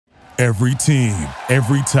Every team,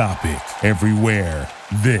 every topic, everywhere.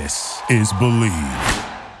 This is Believe.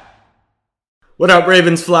 What up,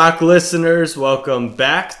 Ravens Flock listeners? Welcome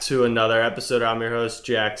back to another episode. I'm your host,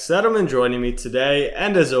 Jack Settleman. Joining me today,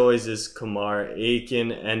 and as always, is Kamar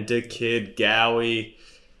Aiken and the Kid Gowie.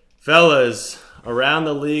 Fellas, around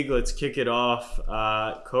the league, let's kick it off.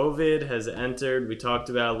 COVID has entered. We talked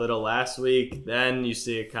about it a little last week. Then you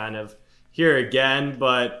see it kind of here again,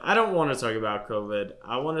 but I don't want to talk about COVID.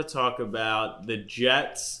 I want to talk about the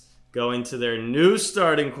Jets going to their new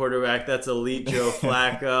starting quarterback. That's elite Joe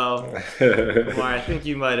Flacco. Kumar, I think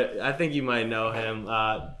you might know him.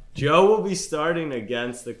 Joe will be starting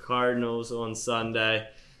against the Cardinals on Sunday.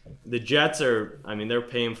 The Jets are, they're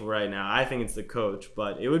painful right now. I think it's the coach,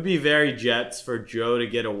 but it would be very Jets for Joe to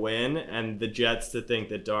get a win and the Jets to think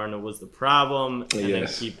that Darnold was the problem and then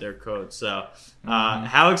keep their coach. So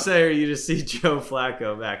how excited are you to see Joe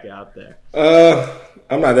Flacco back out there?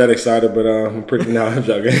 I'm not that excited, but I'm pretty. No, I'm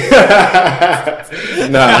joking. But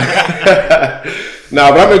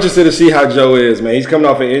I'm interested to see how Joe is, man. He's coming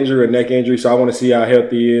off an injury, a neck injury, so I want to see how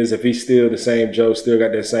healthy he is. If he's still the same Joe, still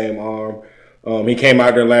got that same arm. He came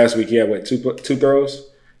out there last week. He had, two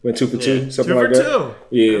throws? Went 2 for 2, something like that. 2 for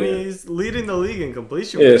 2. Yeah. He's leading the league in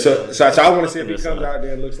completion. Yeah, so I want to see if he comes out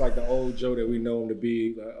there and looks like the old Joe that we know him to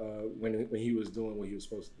be when he was doing what he was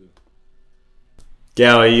supposed to do.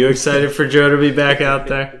 Gal, are you excited for Joe to be back out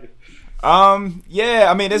there?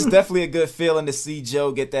 It's definitely a good feeling to see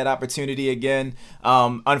Joe get that opportunity again.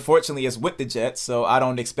 Unfortunately, it's with the Jets, so I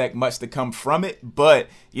don't expect much to come from it. But,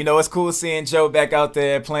 it's cool seeing Joe back out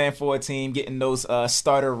there playing for a team, getting those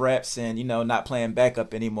starter reps and, not playing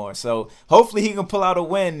backup anymore. So hopefully he can pull out a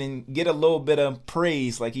win and get a little bit of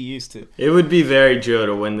praise like he used to. It would be very Joe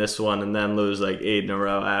to win this one and then lose like 8 in a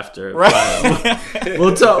row after. Right.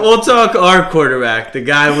 We'll talk our quarterback, the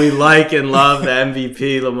guy we like and love, the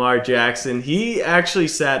MVP, Lamar Jackson. He actually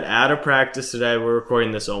sat out of practice today. We're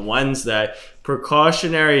recording this on Wednesday.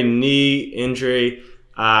 Precautionary knee injury.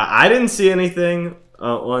 I didn't see anything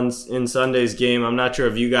in Sunday's game. I'm not sure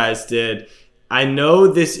if you guys did. I know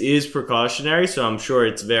this is precautionary, so I'm sure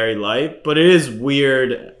it's very light. But it is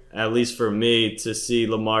weird, at least for me, to see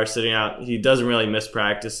Lamar sitting out. He doesn't really miss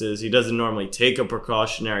practices. He doesn't normally take a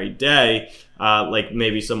precautionary day like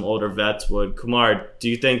maybe some older vets would. Kumar, do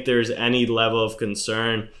you think there's any level of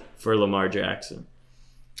concern for Lamar Jackson?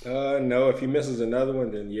 No, if he misses another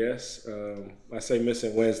one, then yes. I say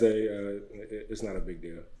missing Wednesday, it's not a big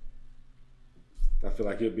deal. I feel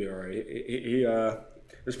like he'll be all right. He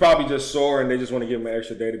it's probably just sore, and they just want to give him an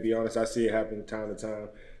extra day, to be honest. I see it happen time to time.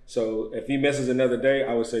 So if he misses another day,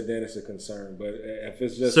 I would say then it's a concern. But if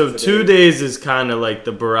it's just so today, 2 days is kind of like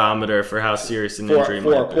the barometer for how serious an injury might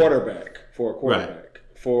be. For a quarterback. Right.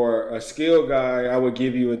 For a skilled guy, I would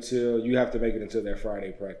give you you have to make it until their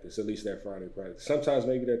Friday practice, at least their Friday practice. Sometimes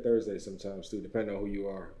maybe their Thursday sometimes too, depending on who you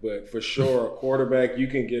are. But for sure, a quarterback, you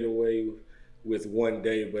can get away with 1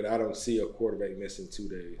 day, but I don't see a quarterback missing 2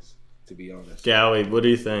 days, to be honest. Gowie, what do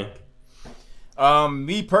you think?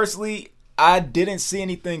 Me personally, I didn't see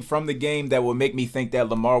anything from the game that would make me think that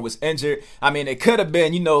Lamar was injured. It could have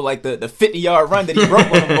been, like the 50-yard run that he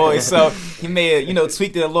broke with the boys. So he may have,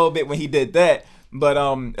 tweaked it a little bit when he did that. But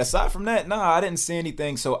aside from that, I didn't see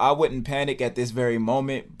anything, so I wouldn't panic at this very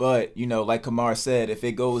moment. But, like Kamar said, if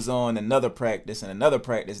it goes on another practice,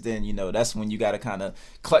 then, that's when you got to kind of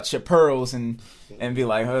clutch your pearls and be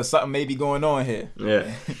like, something may be going on here.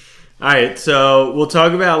 Yeah. All right, so we'll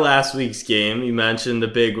talk about last week's game. You mentioned the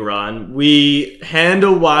big run. We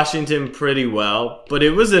handled Washington pretty well, but it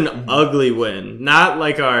was an ugly win. Not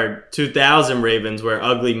like our 2000 Ravens where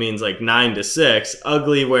ugly means like 9-6.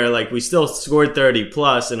 Ugly where like we still scored 30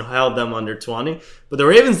 plus and held them under 20. But the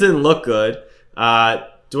Ravens didn't look good.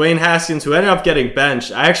 Dwayne Haskins, who ended up getting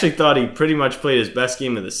benched, I actually thought he pretty much played his best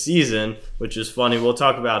game of the season, which is funny. We'll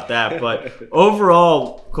talk about that. But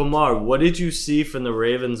overall, Kumar, what did you see from the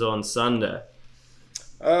Ravens on Sunday?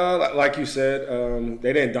 Like you said,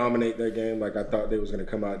 they didn't dominate that game like I thought they was going to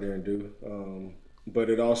come out there and do. But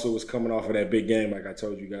it also was coming off of that big game like I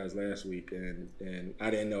told you guys last week. And I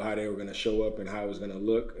didn't know how they were going to show up and how it was going to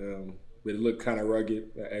look. It looked kind of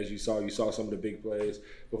rugged, as you saw. You saw some of the big plays.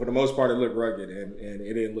 But for the most part, it looked rugged. And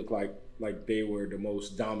it didn't look like they were the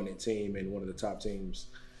most dominant team and one of the top teams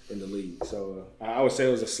in the league. So I would say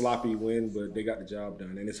it was a sloppy win, but they got the job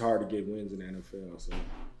done. And it's hard to get wins in the NFL. So.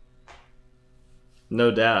 No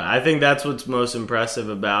doubt. I think that's what's most impressive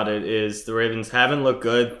about it is the Ravens haven't looked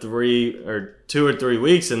good 2 or 3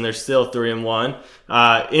 weeks, and they're still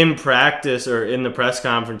 3-1. In practice or in the press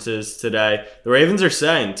conferences today, the Ravens are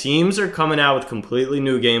saying teams are coming out with completely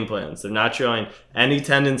new game plans. They're not showing any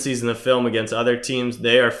tendencies in the film against other teams.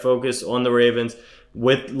 They are focused on the Ravens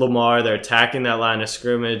with Lamar. They're attacking that line of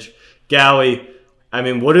scrimmage. Gowie, I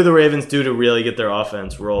mean, what do the Ravens do to really get their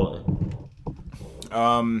offense rolling?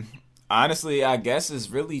 Honestly, I guess it's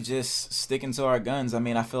really just sticking to our guns. I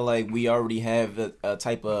mean, I feel like we already have a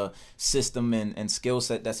type of system and skill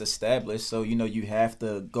set that's established. So, you have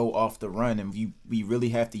to go off the run, and we really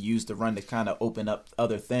have to use the run to kind of open up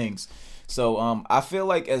other things. So I feel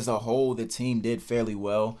like as a whole, the team did fairly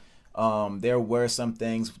well. There were some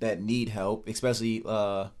things that need help, especially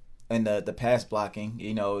in the pass blocking.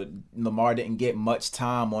 Lamar didn't get much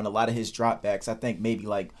time on a lot of his dropbacks. I think maybe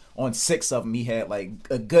like on 6 of them, he had like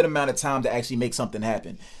a good amount of time to actually make something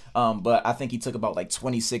happen. But I think he took about like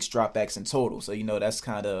 26 dropbacks in total. So, that's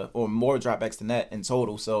kind of, or more dropbacks than that in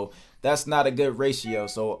total. So that's not a good ratio.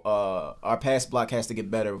 So our pass block has to get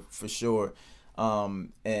better for sure.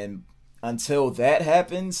 And until that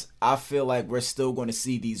happens, I feel like we're still going to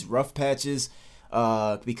see these rough patches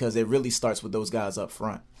because it really starts with those guys up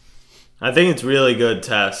front. I think it's really good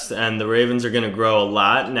test, and the Ravens are going to grow a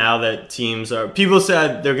lot now that people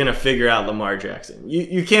said they're going to figure out Lamar Jackson.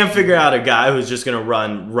 You can't figure out a guy who's just going to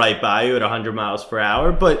run right by you at 100 miles per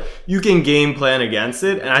hour, but you can game plan against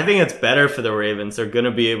it, and I think it's better for the Ravens. They're going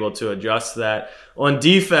to be able to adjust that. On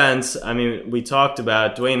defense, I mean, we talked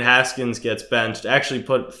about it. Dwayne Haskins gets benched, actually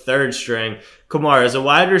put third string. Kumar, as a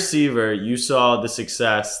wide receiver, you saw the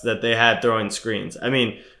success that they had throwing screens. I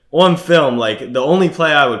mean, on film, like the only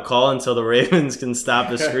play I would call until the Ravens can stop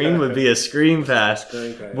a screen would be a screen pass.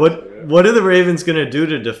 What are the Ravens going to do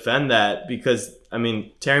to defend that? Because, I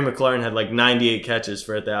mean, Terry McLaurin had like 98 catches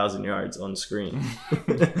for 1,000 yards on screen.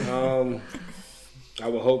 I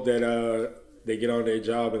would hope that they get on their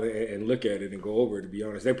job and look at it and go over it, to be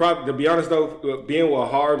honest. To be honest, though, being with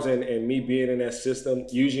Harbs and me being in that system,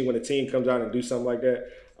 usually when a team comes out and do something like that,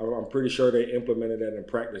 I'm pretty sure they implemented that in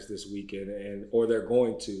practice this weekend, or they're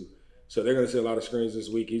going to. So they're going to see a lot of screens this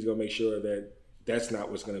week. He's going to make sure that that's not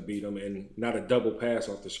what's going to beat them, and not a double pass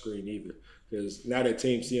off the screen either. Because now that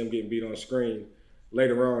teams see him getting beat on screen,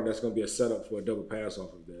 later on that's going to be a setup for a double pass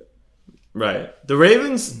off of that. Right. The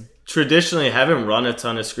Ravens traditionally haven't run a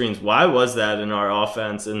ton of screens. Why was that in our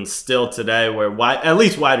offense and still today where at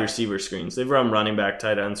least wide receiver screens? They've run running back,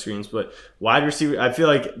 tight end screens, but wide receiver, I feel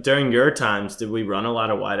like during your times, did we run a lot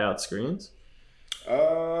of wide out screens?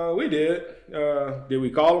 We did. Did we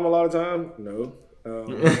call them a lot of time? No.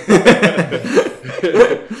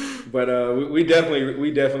 But we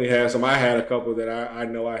definitely had some. I had a couple that I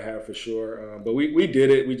know I have for sure. But we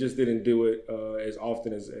did it. We just didn't do it as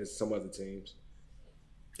often as some other teams.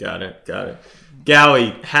 Got it.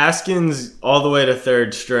 Gowie, Haskins all the way to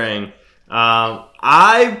third string.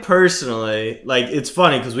 I personally, it's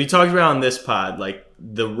funny because we talked about on this pod,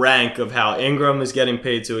 the rank of how Ingram is getting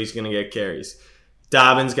paid so he's going to get carries.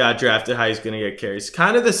 Dobbins got drafted, how he's going to get carries.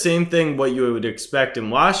 Kind of the same thing what you would expect in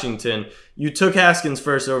Washington. You took Haskins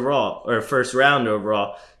first round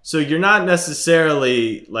overall. So you're not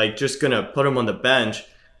necessarily just going to put him on the bench.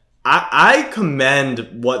 I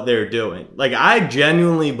commend what they're doing. I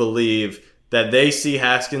genuinely believe that they see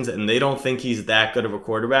Haskins and they don't think he's that good of a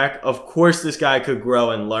quarterback. Of course, this guy could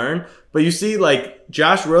grow and learn. But you see,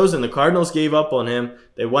 Josh Rosen, the Cardinals gave up on him.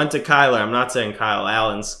 They went to Kyler. I'm not saying Kyle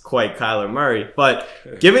Allen's quite Kyler Murray. But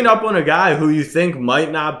giving up on a guy who you think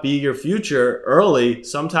might not be your future early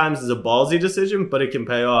sometimes is a ballsy decision, but it can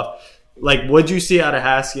pay off. What'd you see out of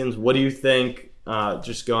Haskins? What do you think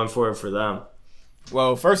just going forward for them?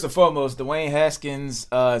 Well, first and foremost, Dwayne Haskins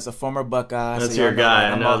is a former Buckeye. That's your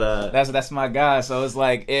guy. I know that. That's my guy. So it's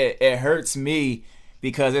it hurts me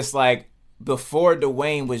because it's before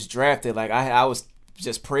Dwayne was drafted, I was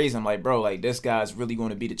just praising him, bro, this guy's really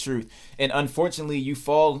going to be the truth. And unfortunately,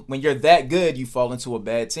 when you're that good, you fall into a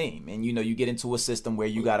bad team. And, you get into a system where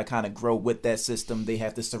you got to kind of grow with that system. They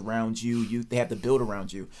have to surround you. They have to build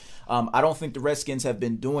around you. I don't think the Redskins have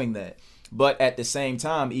been doing that. But at the same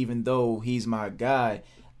time, even though he's my guy,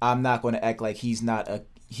 I'm not going to act like he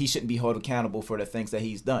shouldn't be held accountable for the things that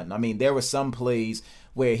he's done. I mean, there were some plays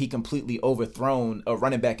where he completely overthrown a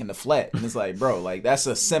running back in the flat. And it's bro, that's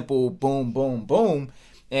a simple boom, boom, boom.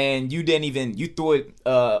 and you threw it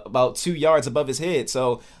about 2 yards above his head.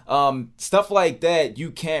 So stuff like that you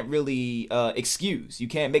can't really excuse. You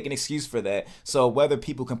can't make an excuse for that. So whether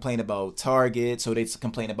people complain about targets or they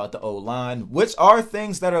complain about the O-line, which are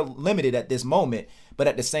things that are limited at this moment, but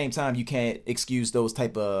at the same time you can't excuse those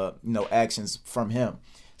type of actions from him.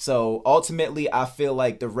 So ultimately, I feel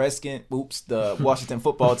like the Washington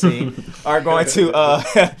football team are going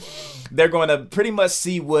to they're going to pretty much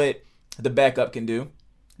see what the backup can do.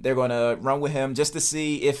 They're going to run with him just to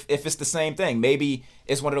see if it's the same thing. Maybe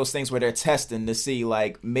it's one of those things where they're testing to see,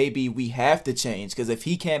 like, maybe we have to change. Because if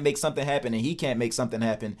he can't make something happen and he can't make something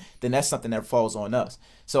happen, then that's something that falls on us.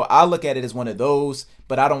 So I look at it as one of those,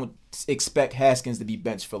 but I don't expect Haskins to be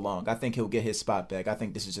benched for long. I think he'll get his spot back. I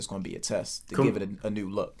think this is just going to be a test to give it a new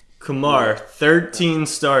look. Kumar, 13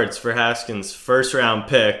 starts for Haskins, first-round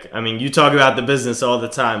pick. I mean, you talk about the business all the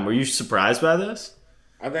time. Were you surprised by this?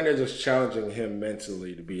 I think they're just challenging him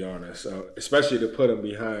mentally, to be honest, especially to put him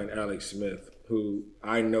behind Alex Smith, who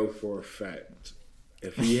I know for a fact,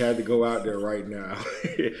 if he had to go out there right now,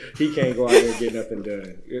 he can't go out there and get nothing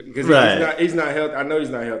done. Because he's not healthy. I know he's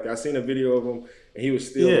not healthy. I seen a video of him, and he was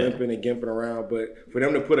still limping and gimping around. But for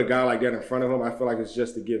them to put a guy like that in front of him, I feel like it's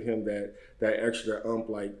just to give him that extra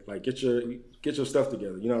like get your stuff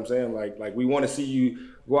together. You know what I'm saying? Like we want to see you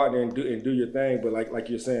go out there and do your thing, but like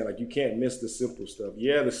you're saying, like you can't miss the simple stuff.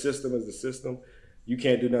 Yeah, the system is the system. You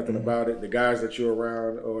can't do nothing about it. The guys that you're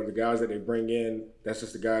around or the guys that they bring in, that's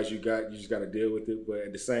just the guys you got. You just got to deal with it. But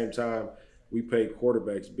at the same time, we pay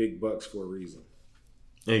quarterbacks big bucks for a reason.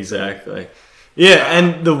 Exactly. Yeah,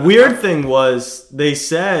 and the weird thing was they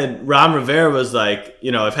said Ron Rivera was like,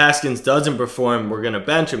 if Haskins doesn't perform, we're going to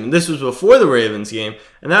bench him. And this was before the Ravens game.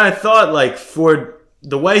 And then I thought, like, for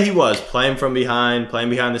the way he was playing from behind, playing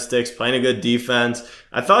behind the sticks, playing a good defense,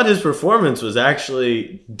 I thought his performance was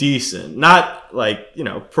actually decent. Not like,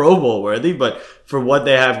 Pro Bowl worthy, but for what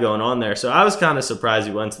they have going on there. So I was kind of surprised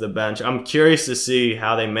he went to the bench. I'm curious to see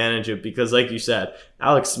how they manage it because, like you said,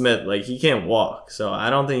 Alex Smith, like, he can't walk. So I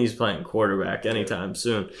don't think he's playing quarterback anytime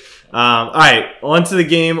soon. All right, on to the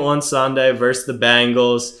game on Sunday versus the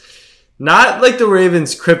Bengals. Not like the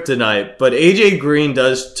Ravens' kryptonite, but A.J. Green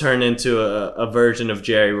does turn into a version of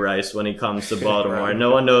Jerry Rice when he comes to Baltimore. Right.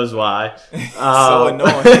 No one knows why. So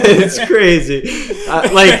annoying. It's crazy.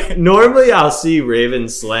 Normally I'll see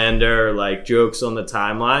Ravens slander or, like, jokes on the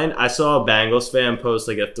timeline. I saw a Bengals fan post,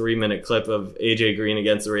 like, a 3-minute clip of A.J. Green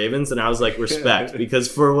against the Ravens, and I was like, respect.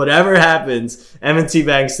 Because for whatever happens, M&T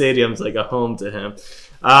Bank Stadium's like a home to him.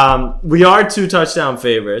 We are 2 touchdown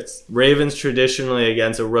favorites. Ravens traditionally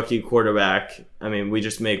against a rookie quarterback. I mean, we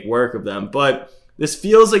just make work of them. But this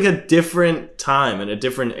feels like a different time and a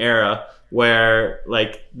different era where,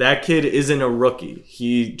 like, that kid isn't a rookie.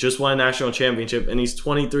 He just won a national championship and he's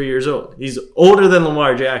 23 years old. He's older than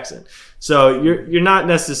Lamar Jackson. So you're not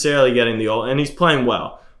necessarily getting the old, and he's playing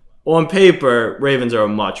well. On paper, Ravens are a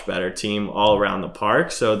much better team all around the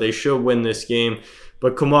park, so they should win this game.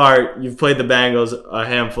 But Kumar, you've played the Bengals a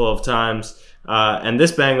handful of times, and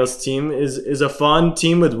this Bengals team is a fun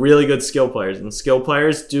team with really good skill players, and skill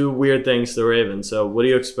players do weird things to the Ravens. So what do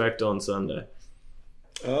you expect on Sunday?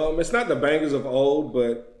 It's not the Bengals of old,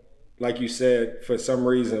 but like you said, for some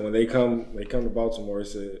reason when they come to Baltimore,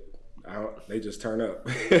 they just turn up.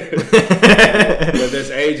 Whether it's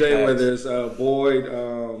AJ, whether it's Boyd,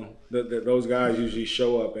 those guys usually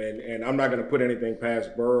show up, and I'm not going to put anything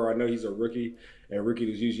past Burrow. I know he's a rookie. And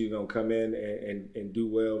rookies usually don't come in and do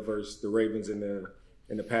well versus the Ravens in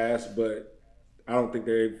the past, but I don't think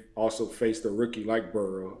they've also faced a rookie like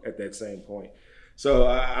Burrow at that same point. So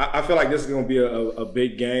I feel like this is going to be a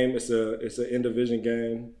big game. It's an in-division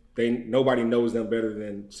game. Nobody knows them better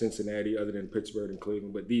than Cincinnati, other than Pittsburgh and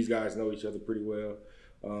Cleveland, but these guys know each other pretty well.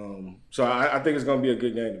 So I think it's going to be a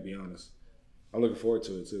good game, to be honest. I'm looking forward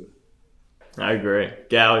to it too. I agree.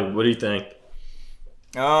 Gally, what do you think?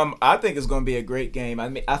 I think it's going to be a great game. I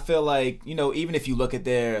mean, I feel like, even if you look at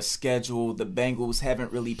their schedule, the Bengals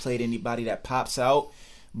haven't really played anybody that pops out.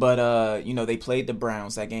 But, they played the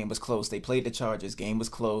Browns. That game was close. They played the Chargers. Game was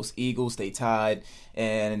close. Eagles, they tied.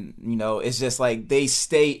 And, it's just like they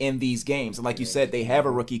stay in these games. And like you said, they have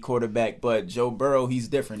a rookie quarterback. But Joe Burrow, he's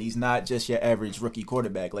different. He's not just your average rookie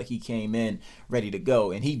quarterback. Like, he came in ready to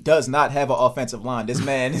go. And he does not have an offensive line. This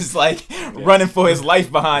man is, like, running for his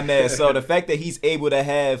life behind there. So the fact that he's able to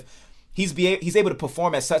have – he's able to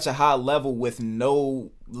perform at such a high level with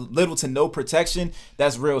little to no protection,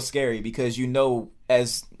 that's real scary because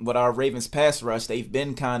as with our Ravens pass rush, they've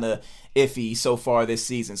been kind of iffy so far this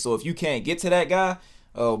season. So if you can't get to that guy,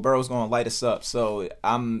 Burrow's going to light us up. So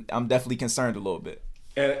I'm definitely concerned a little bit.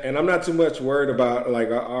 And I'm not too much worried about like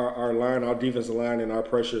our line, our defensive line, and our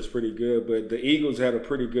pressure is pretty good. But the Eagles had a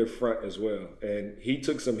pretty good front as well, and he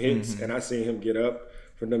took some hits, and I seen him get up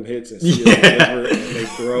from them hits and see him deliver and they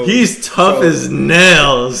throw. He's tough as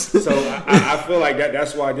nails. So I feel like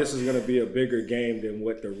that's why this is going to be a bigger game than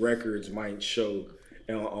what the records might show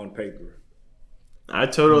on paper. I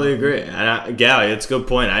totally agree. And Gally, it's a good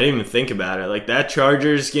point. I didn't even think about it. Like that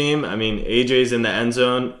Chargers game, I mean, AJ's in the end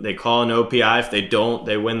zone. They call an OPI. If they don't,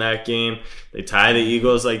 they win that game. They tie the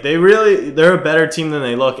Eagles. Like they're a better team than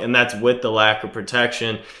they look, and that's with the lack of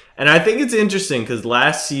protection. And I think it's interesting because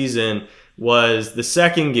last season was the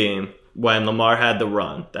second game when Lamar had the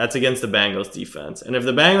run. That's against the Bengals defense. And if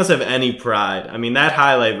the Bengals have any pride, I mean, that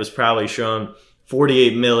highlight was probably shown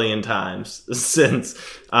 48 million times since.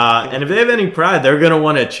 And if they have any pride, they're going to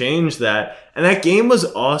want to change that. And that game was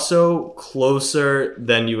also closer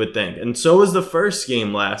than you would think. And so was the first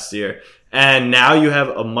game last year. And now you have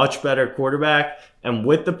a much better quarterback. And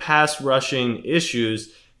with the pass rushing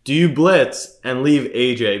issues, do you blitz and leave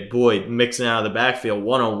AJ Boyd mixing out of the backfield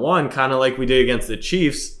one-on-one, kind of like we did against the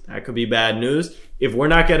Chiefs? That could be bad news. If we're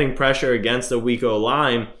not getting pressure against a weak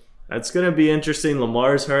O-line, that's going to be interesting.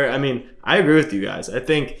 Lamar's hurt. I mean, I agree with you guys. I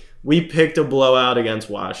think we picked a blowout against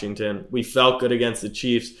Washington. We felt good against the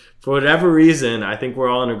Chiefs. For whatever reason, I think we're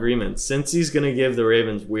all in agreement. Cincy's going to give the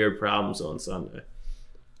Ravens weird problems on Sunday.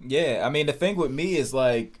 Yeah, I mean, the thing with me is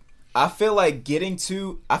like, I feel like getting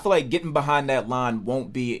behind that line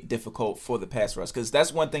won't be difficult for the pass rush because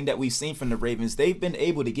that's one thing that we've seen from the Ravens. They've been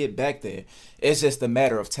able to get back there. It's just a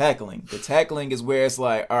matter of tackling. The tackling is where it's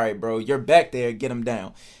like, all right, bro, you're back there, get him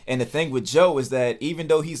down. And the thing with Joe is that even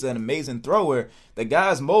though he's an amazing thrower, the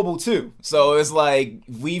guy's mobile too. So it's like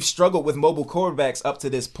we've struggled with mobile quarterbacks up to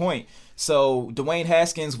this point. So Dwayne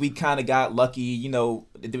Haskins, we kind of got lucky. You know,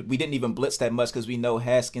 we didn't even blitz that much because we know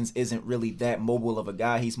Haskins isn't really that mobile of a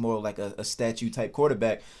guy. He's more like a statue type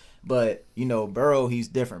quarterback. But, you know, Burrow, he's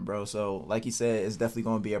different, bro. So like you said, it's definitely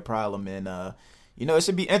going to be a problem. And, you know, it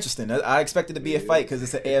should be interesting. I expect it to be a fight because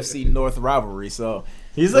it's an AFC North rivalry. So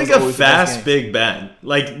he's like a fast Big Ben.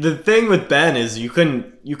 Like the thing with Ben is you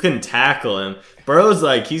couldn't tackle him. Burrow's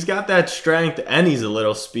like he's got that strength and he's a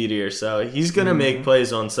little speedier, so he's gonna make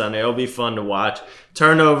plays on Sunday. It'll be fun to watch.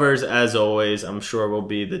 Turnovers, as always, I'm sure will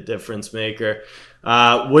be the difference maker.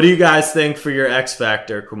 What do you guys think for your X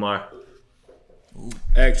Factor, Kumar?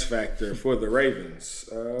 X Factor for the Ravens.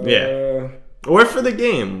 Yeah. Or for the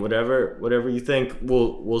game, whatever you think,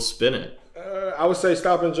 we'll spin it. I would say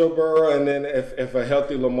stopping Joe Burrow, and then if a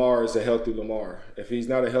healthy Lamar is a healthy Lamar. If he's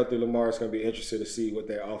not a healthy Lamar, it's going to be interesting to see what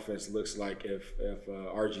that offense looks like if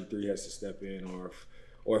RG3 has to step in,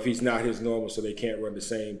 or if he's not his normal, so they can't run the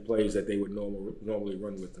same plays that they would normally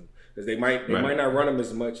run with him. Because they might not run him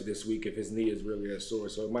as much this week if his knee is really that sore.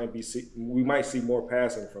 So we might see more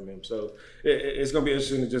passing from him. So it's going to be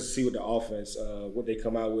interesting to just see what the offense, what they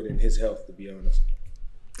come out with in his health, to be honest.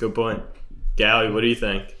 Good point. Gally, what do you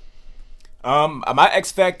think? My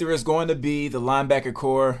X factor is going to be the linebacker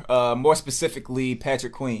core, more specifically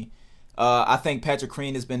Patrick Queen. I think Patrick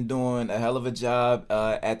Queen has been doing a hell of a job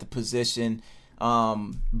at the position.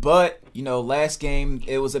 But you know, last game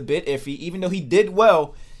it was a bit iffy. Even though he did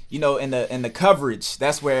well, you know, in the coverage,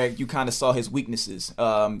 that's where you kind of saw his weaknesses.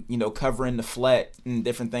 You know, covering the flat and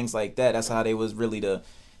different things like that. That's how they was really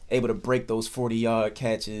able to break those 40-yard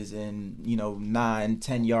catches and, you know,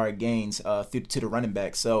 9-10-yard gains to the running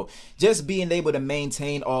back. So just being able to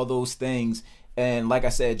maintain all those things. And like I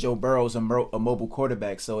said, Joe Burrow's a mobile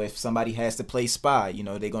quarterback. So if somebody has to play spy, you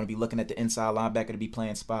know, they're going to be looking at the inside linebacker to be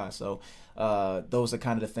playing spy. So those are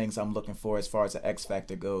kind of the things I'm looking for as far as the X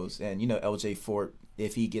factor goes. And, you know, LJ Fort,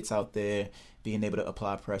 if he gets out there, being able to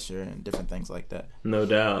apply pressure and different things like that. No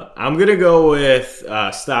doubt. I'm going to go with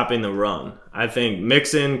stopping the run. I think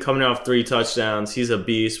Mixon coming off 3 touchdowns, he's a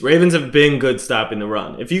beast. Ravens have been good stopping the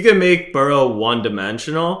run. If you can make Burrow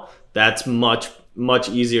one-dimensional, that's much, much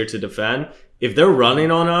easier to defend. If they're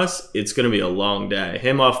running on us, it's going to be a long day.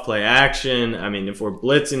 Him off play action. I mean, if we're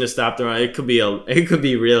blitzing to stop the run, it could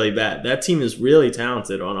be really bad. That team is really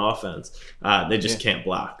talented on offense. They just can't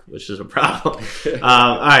block, which is a problem.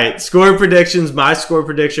 All right, score predictions. My score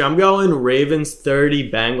prediction: I'm going Ravens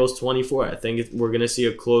 30, Bengals 24. I think we're going to see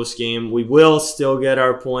a close game. We will still get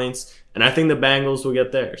our points, and I think the Bengals will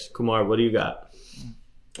get theirs. Kumar, what do you got?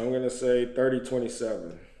 I'm going to say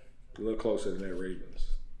 30-27. A little closer than that Ravens.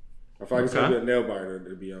 I feel like it's going to be a nail biter,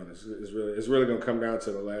 to be honest. It's really going to come down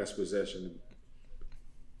to the last possession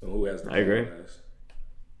of who has the ball. I agree. Last.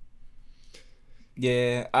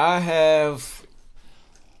 Yeah, I have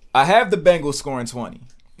the Bengals scoring 20.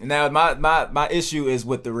 Now, my issue is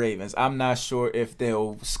with the Ravens. I'm not sure if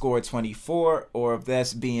they'll score 24 or if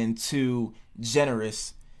that's being too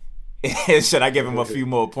generous. Should I give them a few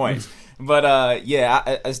more points? But,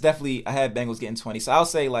 it's definitely – I had Bengals getting 20. So I'll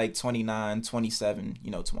say like 29, 27,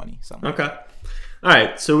 20. Something. Okay. All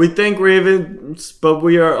right. So we think Ravens, but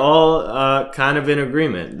we are all kind of in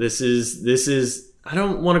agreement. This is I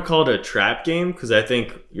don't want to call it a trap game because I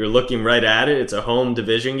think you're looking right at it. It's a home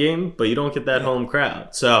division game, but you don't get that home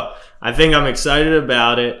crowd. So I think I'm excited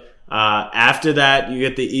about it. After that, you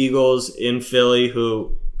get the Eagles in Philly,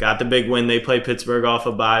 who got the big win. They play Pittsburgh off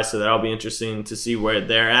a bye, so that'll be interesting to see where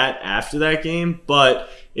they're at after that game. But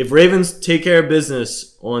if Ravens take care of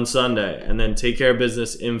business on Sunday and then take care of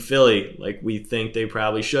business in Philly, like we think they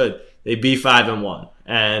probably should, they'd be 5-1.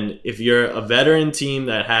 And if you're a veteran team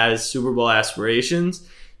that has Super Bowl aspirations,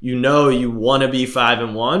 you want to be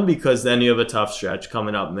 5-1 because then you have a tough stretch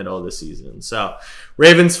coming up middle of the season. So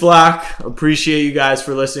Ravens flock, appreciate you guys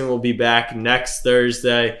for listening. We'll be back next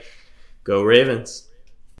Thursday. Go Ravens.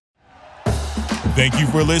 Thank you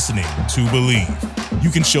for listening to Believe. You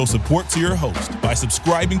can show support to your host by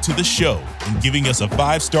subscribing to the show and giving us a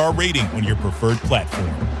 5-star rating on your preferred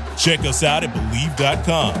platform. Check us out at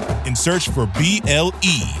Believe.com and search for BLEAV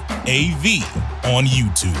on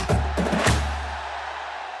YouTube.